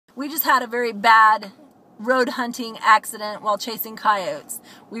We just had a very bad road hunting accident while chasing coyotes.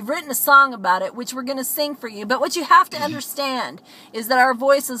 We've written a song about it, which we're going to sing for you. But what you have to understand is that our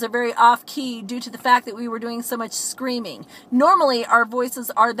voices are very off-key due to the fact that we were doing so much screaming. Normally, our voices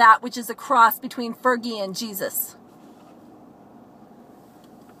are that which is a cross between Fergie and Jesus.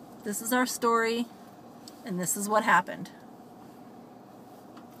 This is our story, and this is what happened.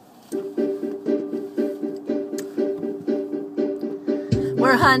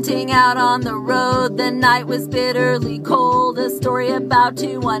 We're hunting out on the road, the night was bitterly cold, a story about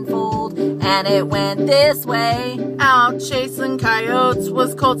to unfold, and it went this way. Out chasing coyotes,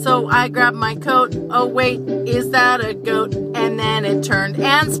 was cold so I grabbed my coat. Oh wait, is that a goat? And then it turned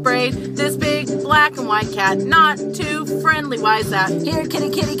and sprayed this big black and white cat. Not too friendly, why's that? Here, kitty,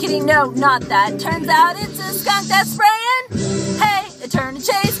 kitty, kitty, no, not that. Turns out it's a skunk that's spraying. Hey, it turned and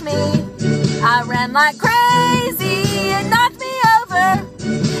chased me. I ran like crazy, it knocked me over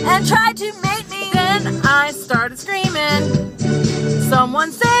and tried to mate me. Then I started screaming,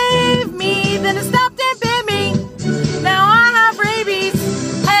 someone save me. Then it stopped and bit me. Now I have rabies.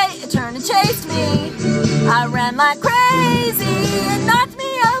 Hey, it turned and chased me. I ran like crazy, it knocked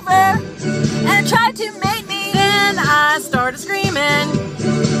me over and tried to mate me. Then I started screaming,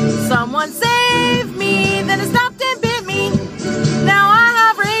 someone save me. Then it stopped and bit me. Now I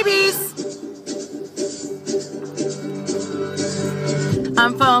have rabies.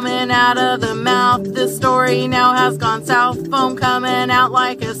 I'm foaming out of the mouth. This story now has gone south. Foam coming out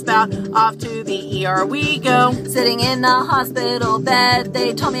like a spout. Off to the ER we go. Sitting in the hospital bed,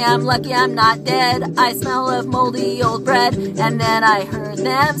 they told me I'm lucky I'm not dead. I smell of moldy old bread. And then I heard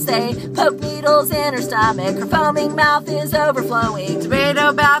them say, poke needles in her stomach, her foaming mouth is overflowing.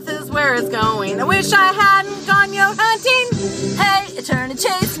 Tomato bath is where it's going. I wish I hadn't gone yo hunting. Hey, it turned and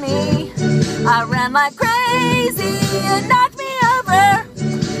chased me. I ran like crazy, it knocked me over,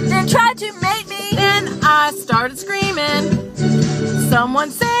 then tried to mate me. Then I started screaming,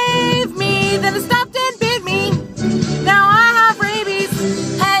 someone save me. Then it stopped and bit me. Now I have rabies.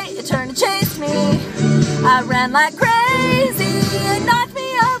 Hey, it turned and chased me. I ran like crazy, it knocked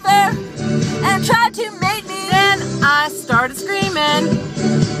me over and tried to mate me. Then I started screaming,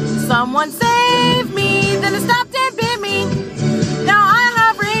 someone save me. Then it stopped and bit me. Now I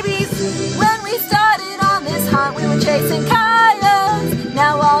have rabies. When we started on this hunt, we were chasing coyotes.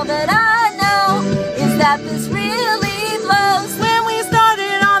 Now all that I know is that this really blows. When we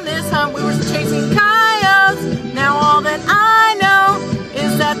started on this hunt, we were chasing coyotes. Now all that I know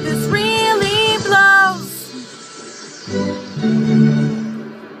is that this really blows.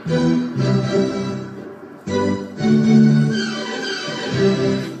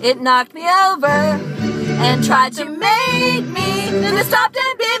 It knocked me over and tried to mate me. Then it stopped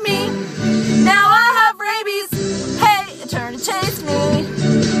and bit me. Now I have rabies. Hey, it turned and chased me.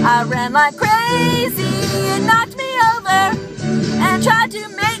 I ran like crazy. It knocked me over and tried to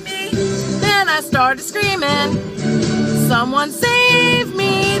mate me. Then I started screaming, someone save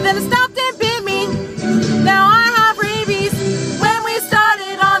me. Then it stopped and bit me. Now I have rabies. When we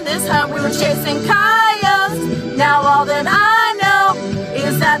started on this hunt, we were chasing coyotes. Now all that I know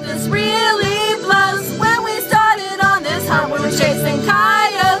is that this really blows. When we started on this hunt, we were chasing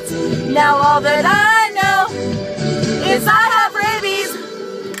coyotes. Now all that I